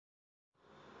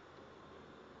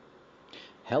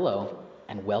Hello,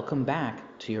 and welcome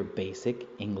back to your basic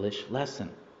English lesson.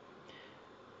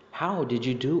 How did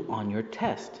you do on your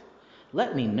test?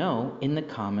 Let me know in the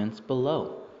comments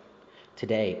below.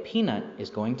 Today, Peanut is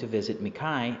going to visit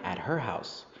Mikay at her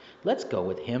house. Let's go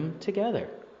with him together.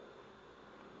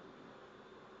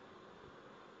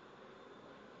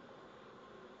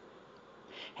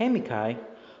 Hey Mikay,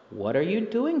 what are you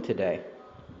doing today?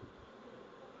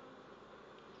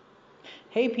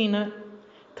 Hey Peanut,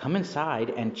 come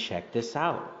inside and check this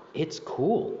out. It's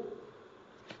cool.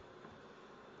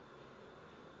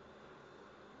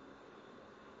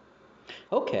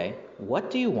 Okay, what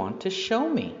do you want to show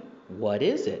me? What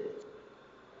is it?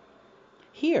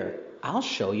 Here, I'll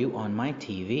show you on my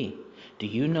TV. Do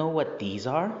you know what these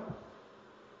are?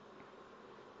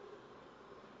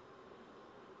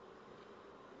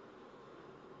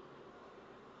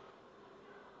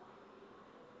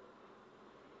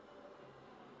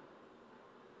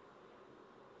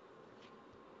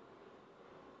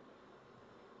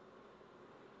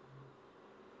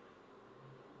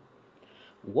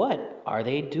 What are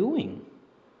they doing?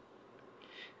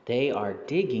 They are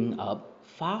digging up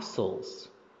fossils.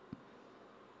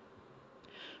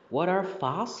 What are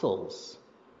fossils?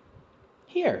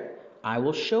 Here, I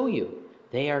will show you.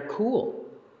 They are cool.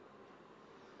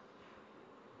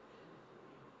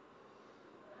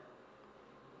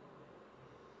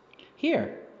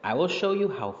 Here, I will show you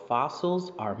how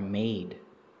fossils are made.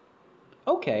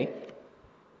 Okay.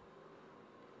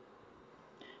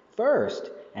 First,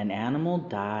 an animal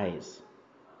dies.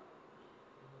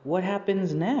 What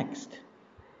happens next?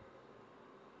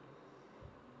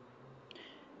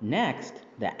 Next,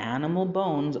 the animal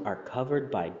bones are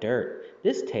covered by dirt.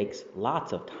 This takes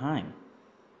lots of time.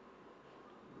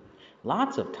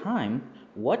 Lots of time?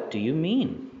 What do you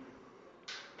mean?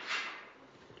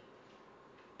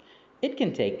 It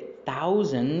can take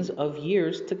thousands of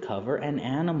years to cover an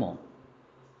animal.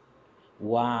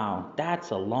 Wow,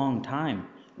 that's a long time.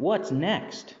 What's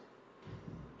next?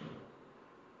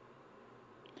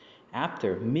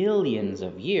 After millions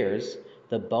of years,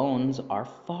 the bones are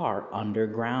far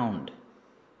underground.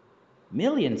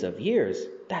 Millions of years?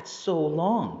 That's so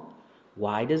long.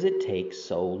 Why does it take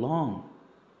so long?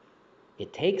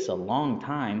 It takes a long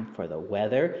time for the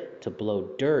weather to blow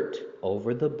dirt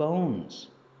over the bones.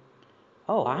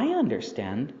 Oh, I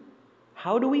understand.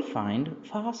 How do we find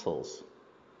fossils?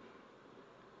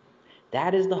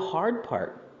 That is the hard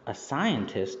part. A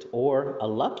scientist or a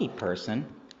lucky person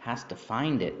has to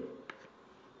find it.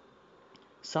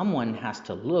 Someone has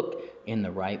to look in the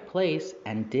right place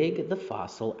and dig the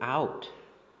fossil out.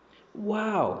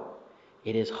 Wow!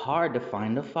 It is hard to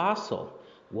find a fossil.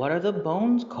 What are the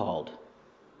bones called?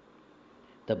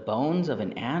 The bones of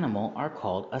an animal are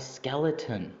called a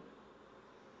skeleton.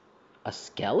 A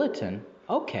skeleton?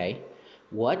 Okay.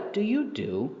 What do you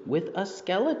do with a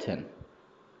skeleton?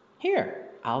 Here,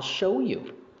 I'll show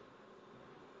you.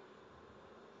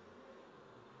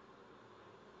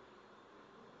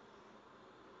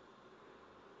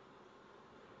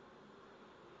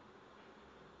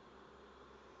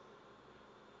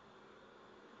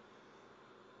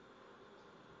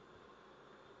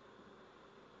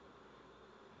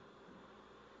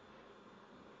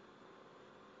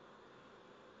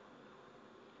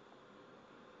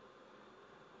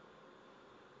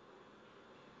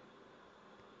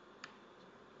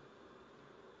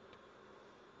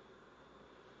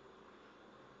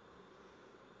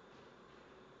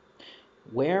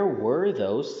 Where were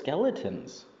those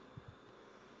skeletons?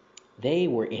 They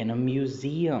were in a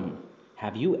museum.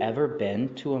 Have you ever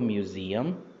been to a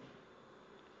museum?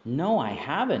 No, I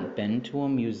haven't been to a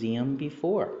museum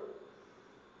before.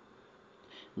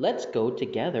 Let's go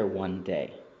together one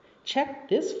day. Check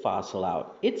this fossil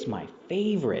out. It's my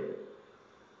favorite.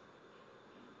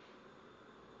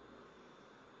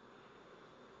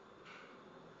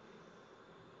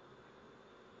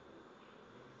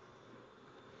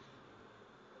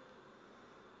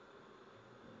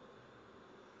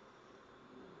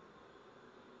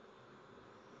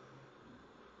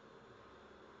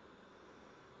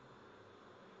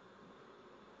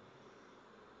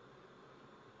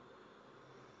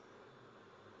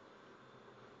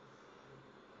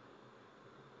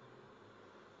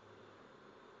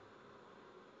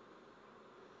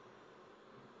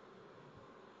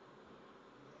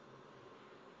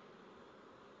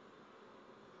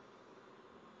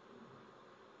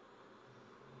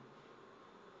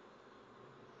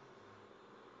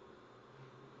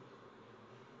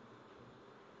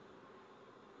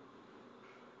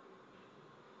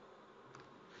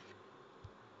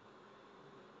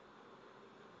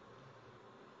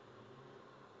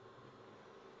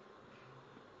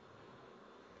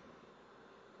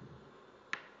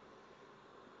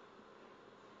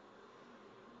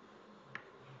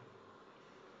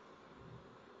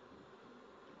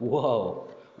 Whoa,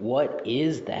 what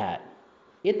is that?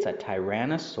 It's a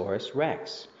Tyrannosaurus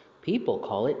Rex. People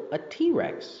call it a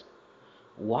T-Rex.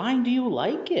 Why do you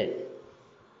like it?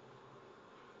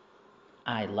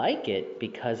 I like it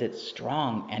because it's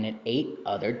strong and it ate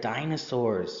other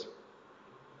dinosaurs.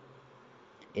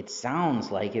 It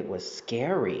sounds like it was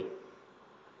scary.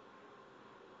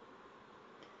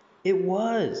 It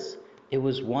was. It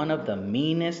was one of the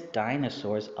meanest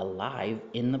dinosaurs alive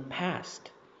in the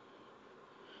past.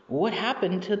 What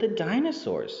happened to the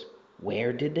dinosaurs?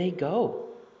 Where did they go?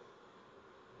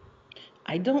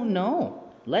 I don't know.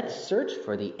 Let's search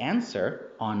for the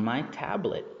answer on my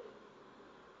tablet.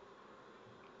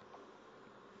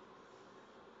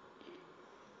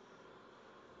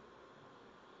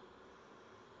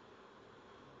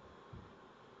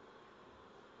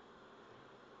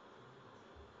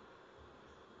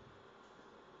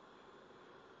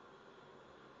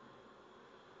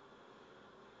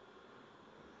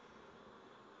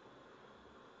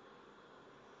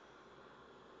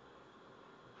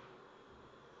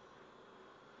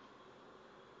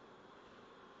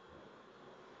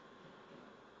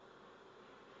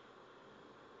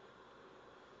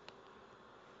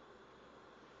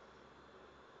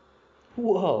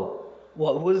 Whoa,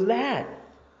 what was that?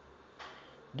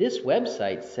 This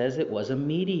website says it was a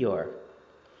meteor.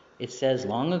 It says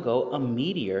long ago a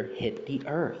meteor hit the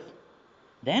Earth.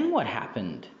 Then what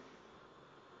happened?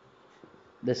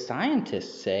 The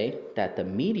scientists say that the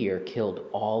meteor killed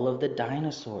all of the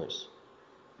dinosaurs.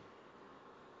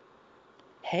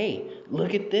 Hey,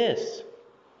 look at this.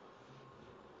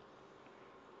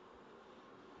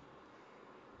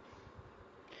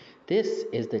 This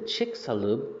is the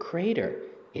Chicxulub crater.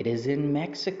 It is in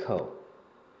Mexico.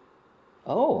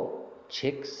 Oh,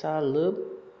 Chicxulub?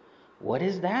 What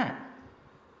is that?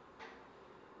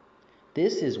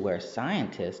 This is where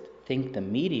scientists think the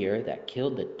meteor that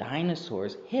killed the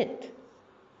dinosaurs hit.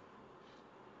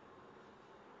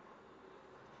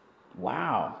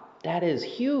 Wow, that is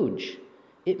huge.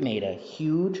 It made a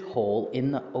huge hole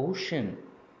in the ocean.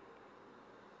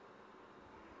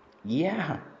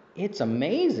 Yeah, it's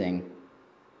amazing.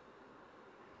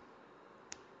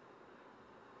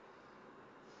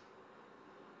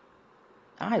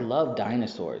 I love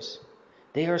dinosaurs.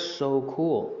 They are so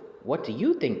cool. What do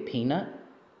you think, Peanut?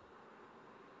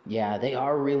 Yeah, they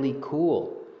are really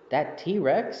cool. That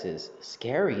T-Rex is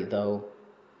scary, though.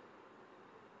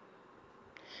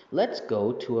 Let's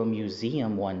go to a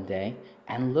museum one day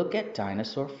and look at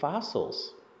dinosaur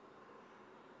fossils.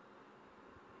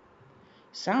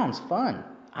 Sounds fun.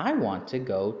 I want to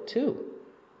go too.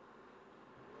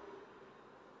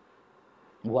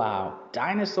 Wow,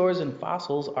 dinosaurs and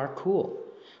fossils are cool.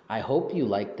 I hope you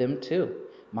like them too.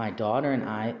 My daughter and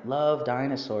I love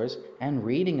dinosaurs and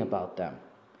reading about them.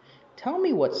 Tell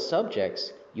me what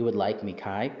subjects you would like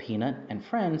Mikay, Peanut, and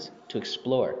friends to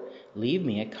explore. Leave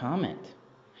me a comment.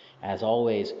 As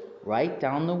always, write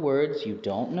down the words you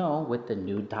don't know with the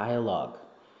new dialogue.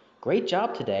 Great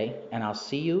job today, and I'll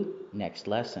see you next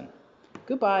lesson.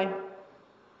 Goodbye.